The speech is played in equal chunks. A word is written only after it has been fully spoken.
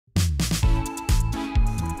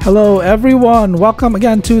Hello everyone, welcome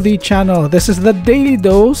again to the channel. This is the Daily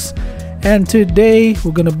Dose, and today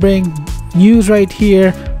we're gonna bring news right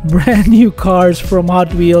here. Brand new cars from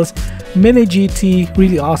Hot Wheels, Mini GT,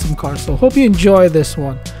 really awesome cars. So hope you enjoy this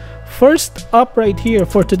one. First up right here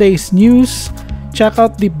for today's news, check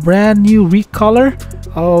out the brand new recolor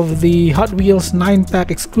of the Hot Wheels 9-pack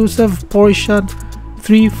exclusive Porsche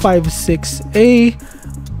 356A.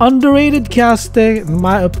 Underrated casting in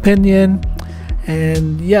my opinion.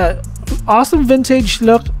 And yeah, awesome vintage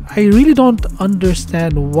look. I really don't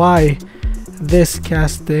understand why this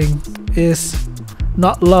casting is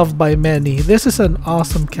not loved by many. This is an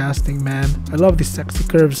awesome casting, man. I love the sexy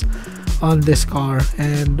curves on this car,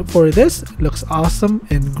 and for this it looks awesome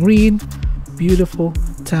in green. Beautiful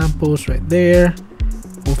tampos right there.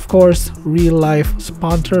 Of course, real life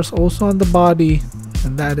sponsors also on the body,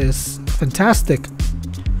 and that is fantastic.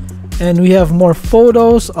 And we have more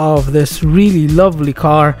photos of this really lovely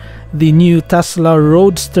car, the new Tesla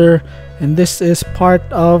Roadster, and this is part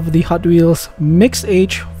of the Hot Wheels Mix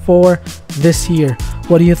H for this year.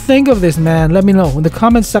 What do you think of this, man? Let me know in the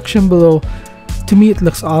comment section below. To me it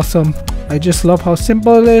looks awesome. I just love how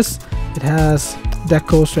simple it is. It has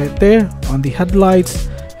decos right there on the headlights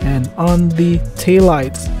and on the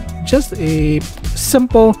taillights. Just a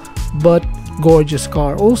simple but gorgeous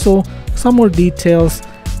car. Also some more details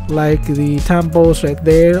like the tampos right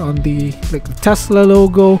there on the Tesla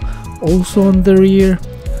logo, also on the rear,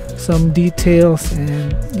 some details,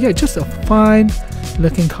 and yeah, just a fine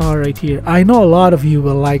looking car right here. I know a lot of you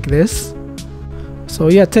will like this, so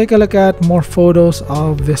yeah, take a look at more photos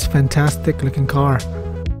of this fantastic looking car.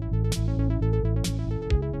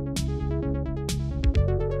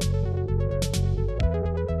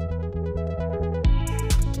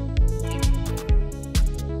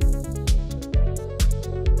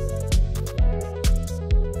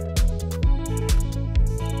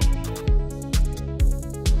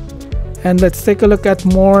 And let's take a look at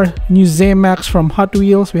more new Zamacs from Hot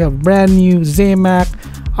Wheels. We have brand new Zamac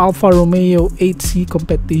Alfa Romeo 8C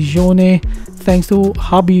Competizione. Thanks to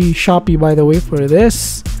Hobby Shoppy, by the way, for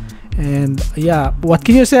this. And yeah, what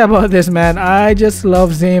can you say about this, man? I just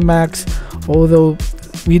love Zamacs, although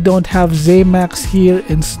we don't have Zamacs here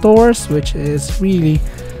in stores, which is really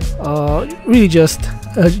just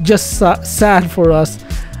sad for us.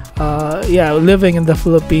 Yeah, living in the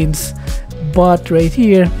Philippines. But right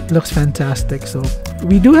here it looks fantastic. So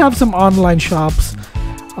we do have some online shops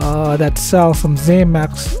that sell some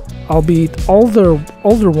Zamacs, albeit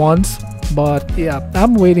older ones, but yeah,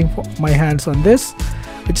 I'm waiting for my hands on this.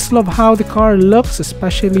 I just love how the car looks,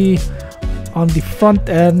 especially on the front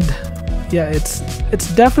end. Yeah,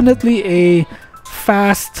 it's definitely a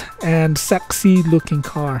fast and sexy looking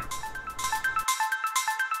car.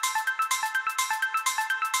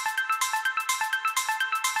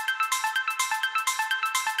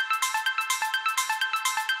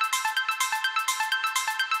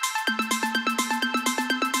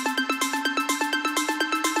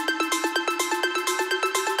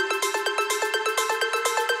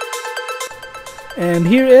 And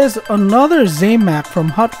here is another Zamac from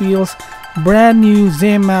Hot Wheels, brand new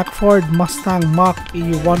Zamac Ford Mustang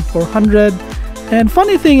Mach-E 1400. And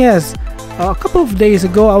funny thing is, a couple of days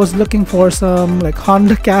ago I was looking for some like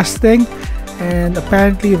Honda casting, and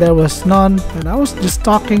apparently there was none. And I was just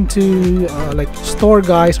talking to like store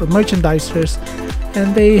guys or merchandisers,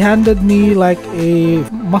 and they handed me like a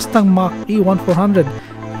Mustang Mach-E 1400.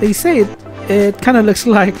 They say it kind of looks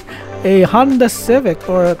like a Honda Civic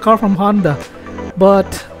or a car from Honda.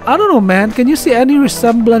 But I don't know, man, can you see any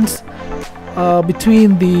resemblance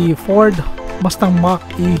between the Ford Mustang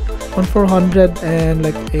Mach-E 1400 and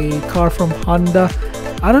like a car from Honda?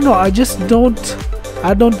 I don't know, I don't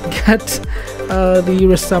get the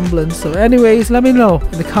resemblance. So anyways, let me know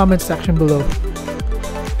in the comment section below.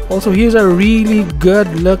 Also, here's a really good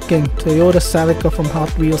looking Toyota Celica from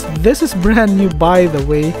Hot Wheels. This is brand new, by the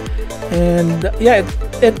way, and yeah,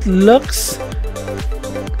 it looks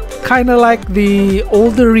kind of like the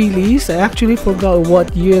older release. I actually forgot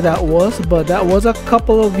what year that was, but that was a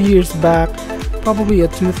couple of years back, probably a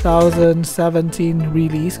 2017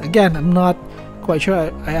 release. Again, I'm not quite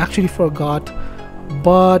sure, I actually forgot,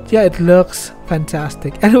 but yeah, it looks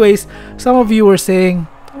fantastic. Anyways, some of you were saying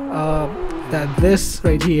that this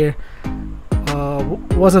right here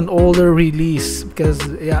was an older release, because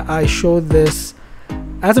yeah, I showed this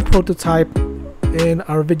as a prototype in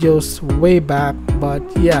our videos way back. But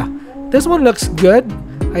yeah, this one looks good.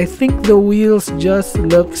 I think the wheels just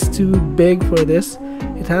looks too big for this.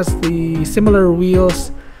 It has the similar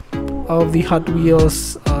wheels of the Hot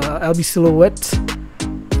Wheels LB Silhouette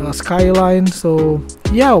Skyline. So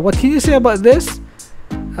yeah, what can you say about this?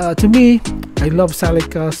 To me, I love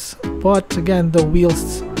Celicas, but again, the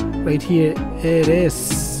wheels right here, it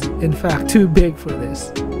is in fact too big for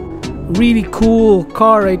this. Really cool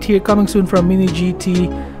car right here, coming soon from Mini GT.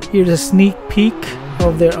 Here's a sneak peek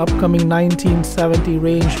of their upcoming 1970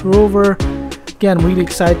 Range Rover. Again, really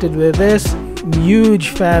excited with this. Huge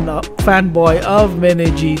fanboy of Mini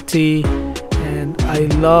GT, and I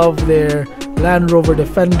love their Land Rover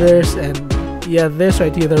Defenders. And yeah, this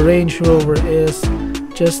right here, the Range Rover, is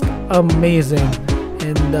just amazing.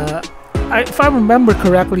 And if I remember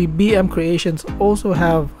correctly, BM Creations also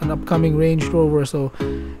have an upcoming Range Rover, so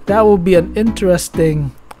that will be an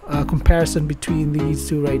interesting comparison between these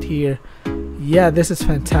two right here. Yeah, this is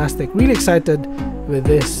fantastic. Really excited with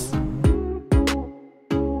this.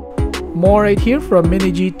 More right here from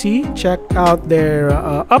Mini GT. Check out their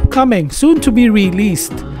upcoming, soon to be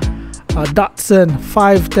released Datsun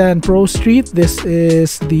 510 Pro Street. This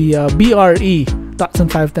is the BRE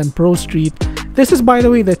Datsun 510 Pro Street. This is, by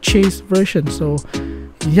the way, the chase version. So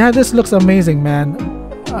yeah, this looks amazing, man.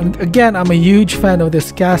 Again, I'm a huge fan of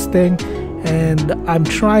this casting, and I'm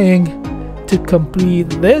trying to complete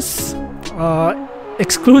this,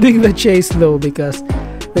 excluding the chase though, because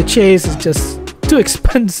the chase is just too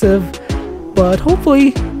expensive. But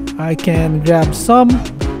hopefully I can grab some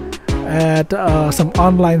at some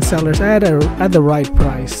online sellers at the right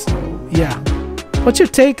price. So yeah, what's your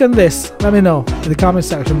take on this? Let me know in the comment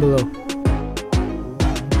section below.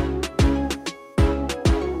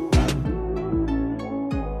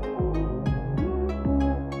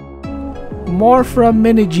 More from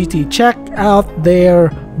Mini GT. Check out their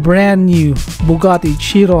brand new Bugatti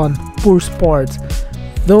Chiron Pure Sports.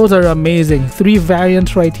 Those are amazing. 3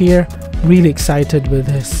 variants right here. Really excited with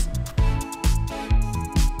this.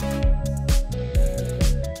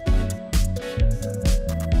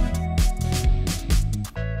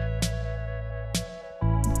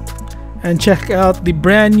 And check out the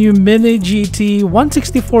brand new Mini GT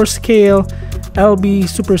 164 scale LB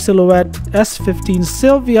Super Silhouette S15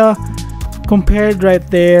 Silvia, compared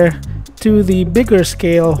right there to the bigger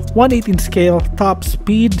scale 118 scale top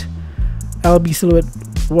speed LB Silhouette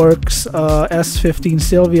Works S15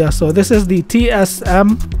 Silvia. So this is the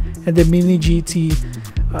TSM and the Mini GT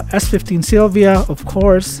S15 Silvia. Of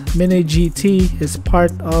course, Mini GT is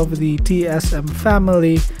part of the TSM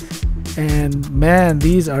family, and man,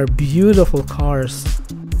 these are beautiful cars.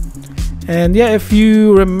 And yeah, if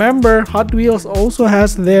you remember, Hot Wheels also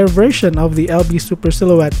has their version of the LB Super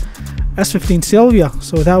Silhouette S15 Silvia,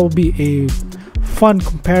 so that will be a fun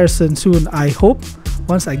comparison soon, I hope,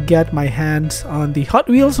 once I get my hands on the Hot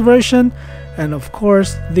Wheels version and of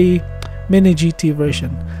course the Mini GT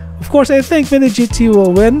version. Of course, I think Mini GT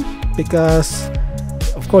will win because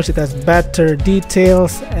of course it has better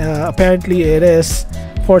details. Apparently it is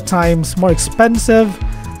 4 times more expensive,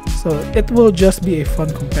 so it will just be a fun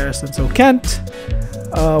comparison. So can't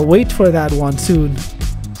wait for that one soon.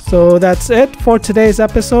 So that's it for today's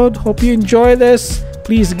episode. Hope you enjoy this.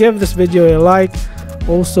 Please give this video a like.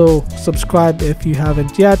 Also subscribe if you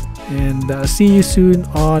haven't yet, and see you soon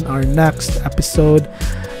on our next episode.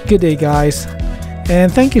 Good day, guys,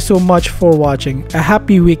 and thank you so much for watching. A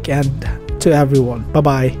happy weekend to everyone. Bye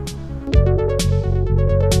bye.